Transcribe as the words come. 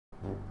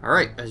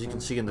Alright, as you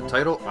can see in the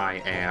title, I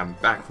am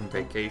back from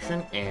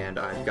vacation, and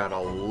I've got a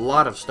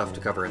lot of stuff to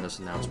cover in this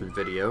announcement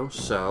video,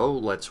 so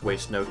let's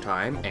waste no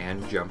time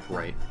and jump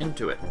right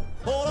into it.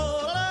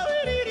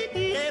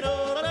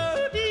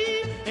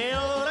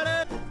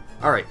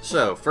 Alright,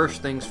 so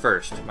first things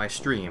first, my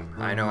stream.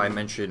 I know I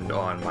mentioned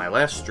on my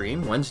last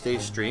stream,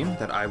 Wednesday's stream,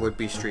 that I would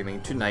be streaming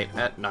tonight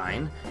at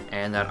 9,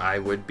 and that I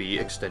would be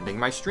extending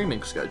my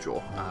streaming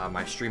schedule.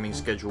 My streaming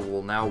schedule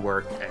will now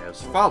work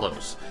as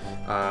follows.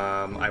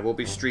 I will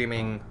be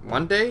streaming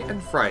Monday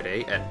and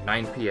Friday at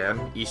 9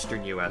 p.m.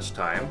 Eastern US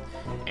time,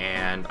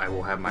 and I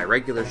will have my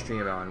regular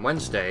stream on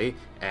Wednesday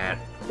at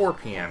 4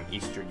 p.m.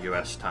 Eastern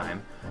US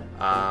time.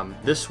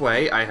 This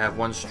way, I have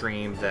one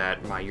stream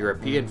that my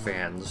European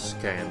fans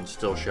can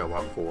still show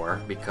up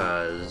for,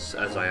 because,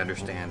 as I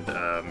understand,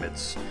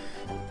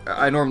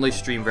 I normally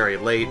stream very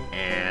late,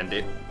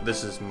 and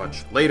this is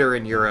much later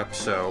in Europe,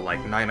 so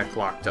like 9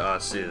 o'clock to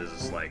us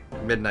is like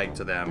midnight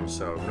to them,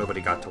 so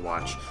nobody got to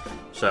watch.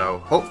 So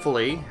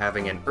hopefully,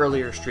 having an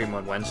earlier stream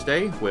on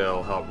Wednesday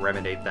will help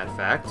remediate that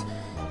fact.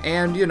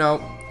 And, you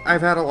know,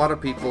 I've had a lot of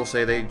people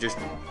say they just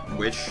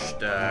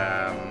wished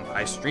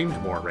I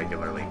streamed more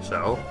regularly,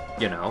 so,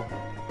 you know,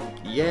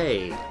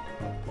 yay!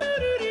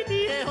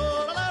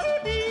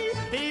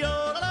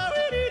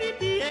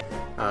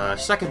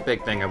 Second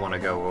big thing I want to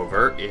go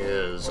over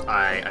is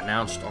I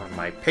announced on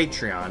my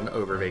Patreon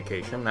over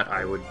vacation that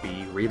I would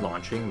be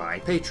relaunching my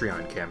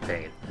Patreon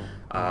campaign.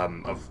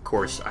 Of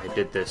course, I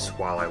did this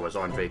while I was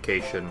on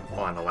vacation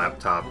on a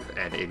laptop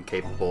and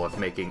incapable of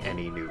making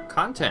any new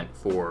content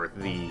for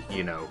the,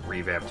 you know,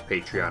 revamped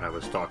Patreon I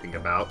was talking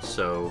about,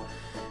 so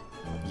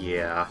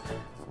yeah.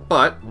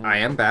 But I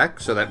am back,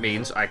 so that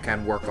means I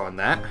can work on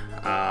that.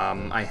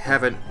 I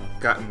haven't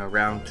gotten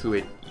around to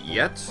it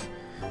yet.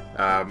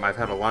 I've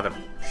had a lot of...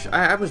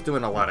 I was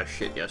doing a lot of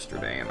shit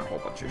yesterday, and a whole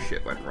bunch of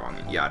shit went wrong,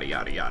 and yada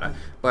yada yada.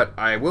 But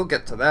I will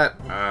get to that.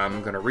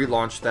 I'm going to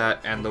relaunch that,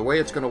 and the way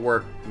it's going to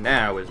work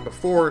now is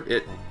before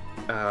it...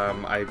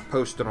 I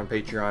posted on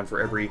Patreon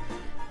for every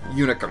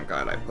Unicum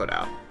guide I put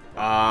out.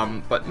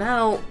 But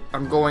now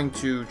I'm going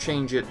to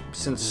change it,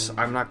 since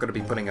I'm not going to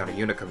be putting out a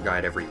Unicum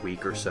guide every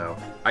week or so.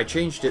 I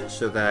changed it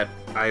so that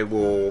I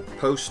will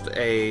post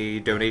a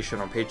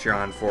donation on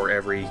Patreon for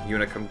every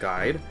Unicum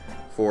guide,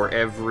 for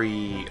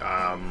every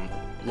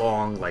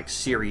long, like,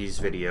 series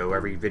video,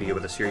 every video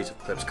with a series of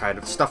clips, kind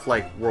of stuff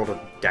like World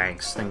of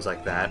Danks, things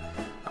like that.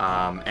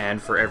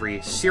 And for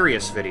every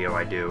serious video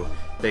I do,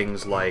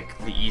 things like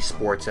the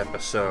esports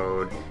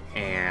episode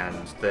and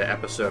the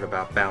episode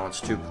about Balance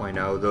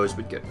 2.0, those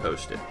would get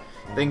posted.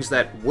 Things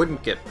that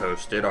wouldn't get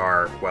posted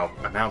are, well,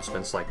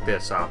 announcements like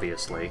this,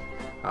 obviously.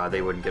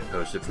 They wouldn't get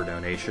posted for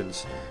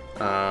donations.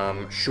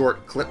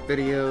 Short clip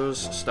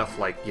videos, stuff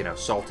like, you know,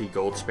 salty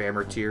gold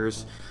spammer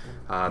tiers,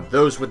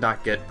 those would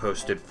not get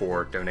posted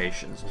for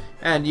donations.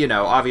 And, you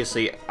know,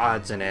 obviously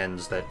odds and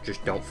ends that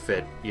just don't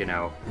fit, you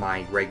know,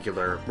 my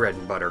regular bread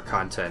and butter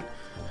content.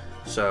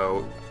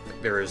 So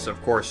there is,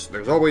 of course,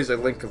 there's always a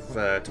link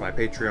to my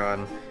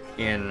Patreon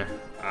in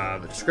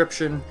the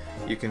description.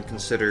 You can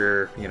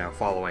consider, you know,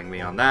 following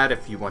me on that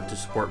if you want to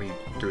support me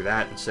through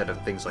that instead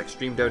of things like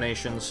stream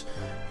donations.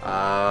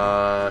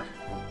 Yeah.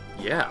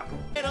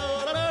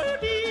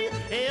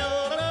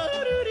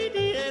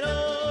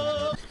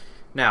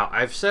 Now,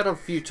 I've said a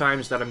few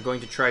times that I'm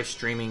going to try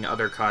streaming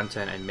other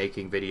content and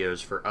making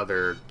videos for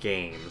other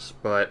games,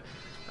 but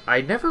I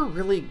never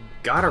really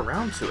got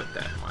around to it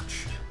that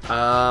much.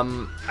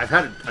 I've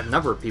had a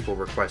number of people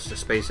request a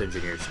Space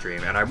Engineer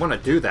stream, and I want to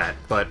do that,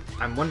 but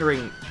I'm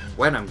wondering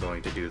when I'm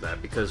going to do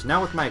that, because now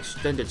with my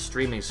extended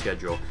streaming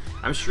schedule,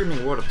 I'm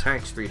streaming World of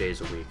Tanks 3 days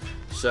a week,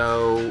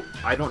 so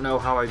I don't know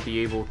how I'd be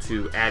able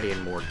to add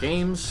in more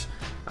games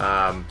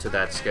to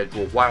that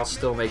schedule while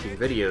still making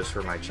videos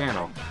for my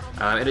channel.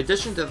 In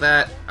addition to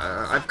that,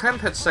 I've kind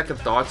of had second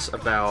thoughts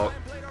about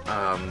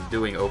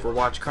doing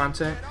Overwatch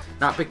content.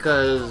 Not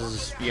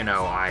because, you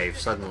know, I've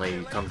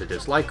suddenly come to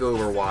dislike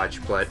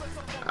Overwatch, but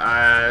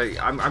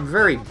I'm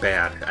very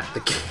bad at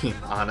the game,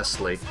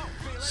 honestly.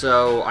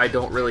 So I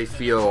don't really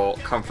feel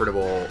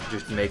comfortable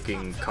just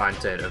making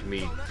content of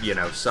me, you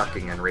know,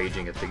 sucking and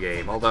raging at the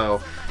game.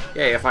 Although,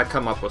 yeah, if I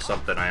come up with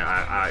something,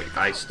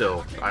 I'll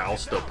still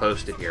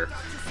post it here.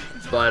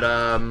 But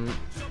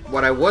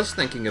what I was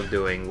thinking of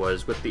doing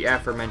was, with the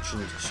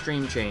aforementioned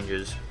stream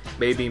changes,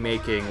 maybe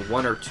making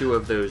one or two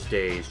of those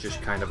days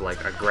just kind of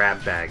like a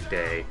grab bag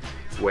day,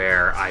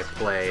 where I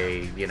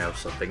play, you know,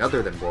 something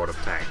other than World of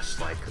Tanks,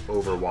 like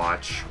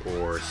Overwatch,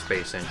 or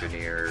Space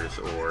Engineers,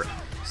 or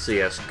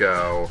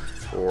CSGO,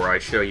 or I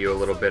show you a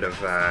little bit of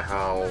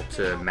how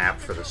to map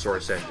for the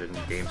Source Engine,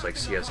 games like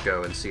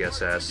CSGO and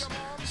CSS.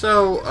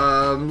 So,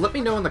 let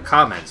me know in the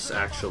comments,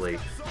 actually,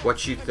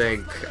 what you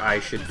think I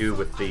should do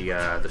with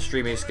the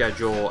streaming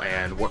schedule,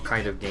 and what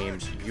kind of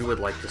games you would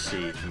like to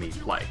see me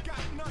play.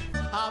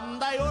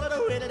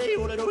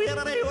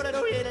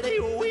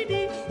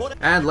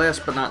 And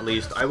last but not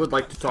least, I would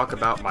like to talk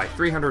about my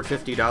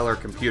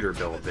 $350 computer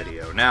build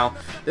video. Now,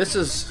 this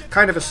is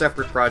kind of a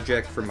separate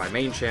project from my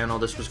main channel.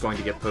 This was going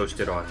to get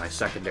posted on my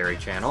secondary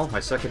channel. My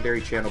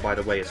secondary channel, by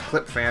the way, is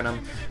Clip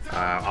Phantom.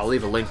 I'll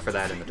leave a link for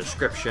that in the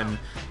description.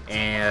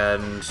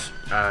 And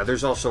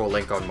there's also a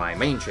link on my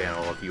main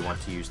channel if you want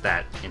to use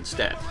that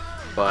instead.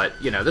 But,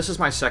 you know, this is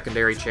my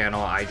secondary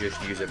channel. I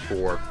just use it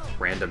for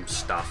random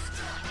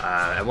stuff.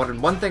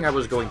 And one thing I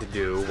was going to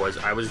do was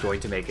I was going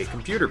to make a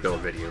computer build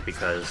video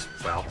because,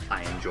 well,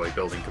 I enjoy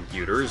building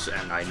computers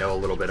and I know a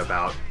little bit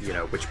about, you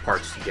know, which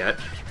parts to get.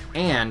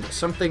 And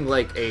something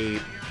like a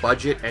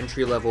budget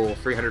entry-level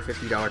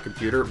 $350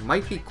 computer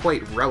might be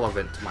quite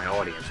relevant to my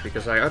audience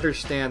because I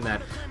understand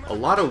that a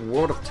lot of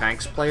World of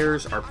Tanks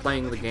players are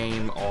playing the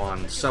game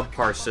on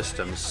subpar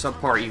systems,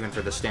 subpar even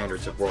for the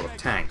standards of World of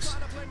Tanks,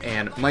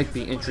 and might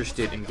be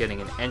interested in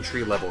getting an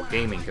entry-level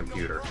gaming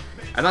computer.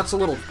 And that's a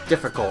little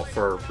difficult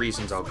for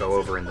reasons I'll go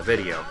over in the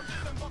video.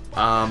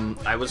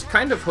 I was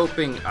kind of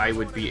hoping I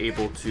would be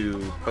able to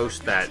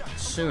post that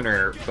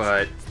sooner,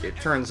 but it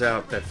turns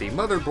out that the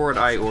motherboard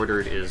I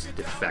ordered is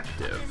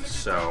defective,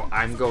 so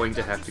I'm going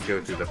to have to go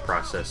through the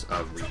process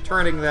of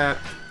returning that,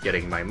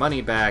 getting my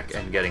money back,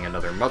 and getting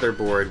another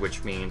motherboard,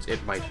 which means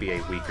it might be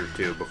a week or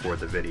two before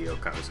the video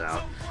comes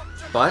out.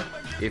 But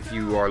if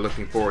you are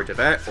looking forward to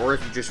that, or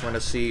if you just want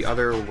to see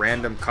other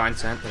random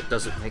content that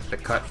doesn't make the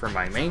cut for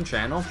my main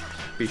channel,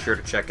 be sure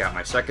to check out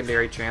my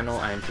secondary channel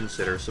and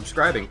consider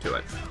subscribing to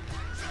it.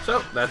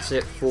 So, that's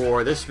it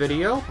for this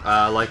video.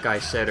 Like I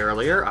said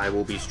earlier, I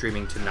will be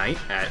streaming tonight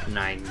at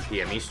 9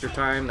 PM Eastern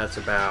Time. That's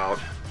about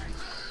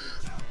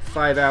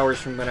 5 hours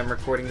from when I'm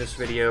recording this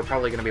video.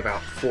 Probably going to be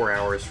about 4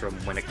 hours from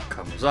when it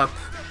comes up.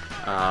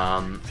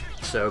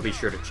 So be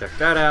sure to check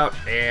that out,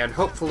 and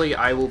hopefully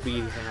I will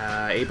be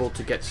able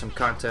to get some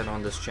content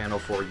on this channel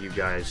for you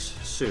guys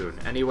soon.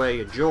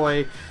 Anyway,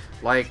 enjoy,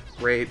 like,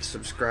 rate,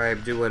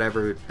 subscribe, do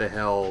whatever the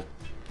hell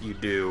you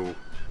do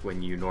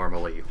when you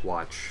normally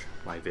watch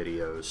my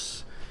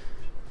videos.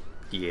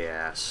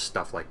 Yeah,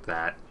 stuff like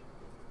that.